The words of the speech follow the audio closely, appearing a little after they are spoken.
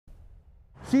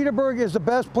Cedarburg is the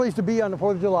best place to be on the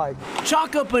 4th of July.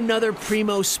 Chalk up another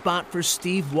primo spot for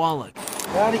Steve Wallach.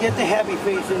 Gotta get the happy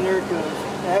face in there, because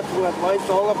that's what life's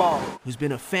all about. Who's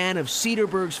been a fan of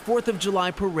Cedarburg's 4th of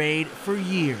July parade for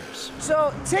years.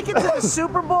 So, ticket to the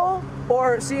Super Bowl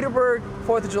or Cedarburg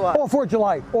 4th of July? Oh, 4th of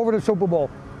July, over the Super Bowl.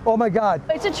 Oh my God.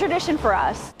 It's a tradition for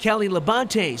us. Kelly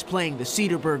Labonte is playing the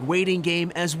Cedarburg waiting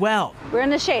game as well. We're in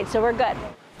the shade, so we're good.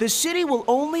 The city will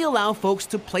only allow folks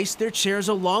to place their chairs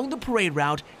along the parade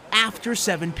route after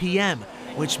 7 p.m.,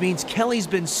 which means Kelly's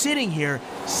been sitting here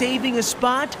saving a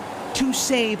spot to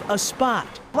save a spot.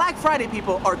 Black Friday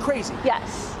people are crazy.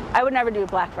 Yes, I would never do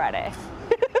Black Friday.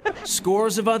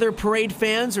 Scores of other parade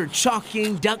fans are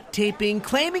chalking, duct taping,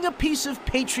 claiming a piece of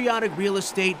patriotic real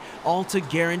estate, all to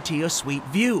guarantee a sweet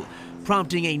view,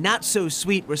 prompting a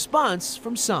not-so-sweet response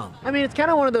from some. I mean, it's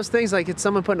kind of one of those things like it's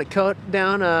someone putting a coat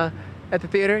down at the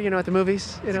theater, you know, at the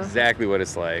movies, you know? Exactly what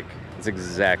it's like. It's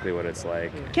exactly what it's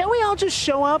like. Can't we all just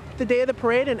show up the day of the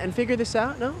parade and figure this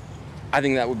out, no? I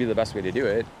think that would be the best way to do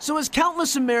it. So as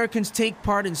countless Americans take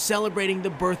part in celebrating the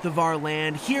birth of our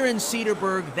land, here in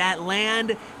Cedarburg, that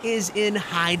land is in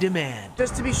high demand.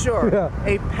 Just to be sure,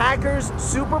 a Packers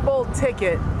Super Bowl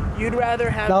ticket, you'd rather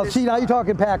have Now, this... see, now you're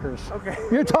talking Packers. Okay.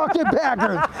 You're talking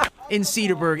Packers. In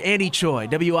Cedarburg, Andy Choi,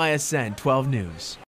 WISN 12 News.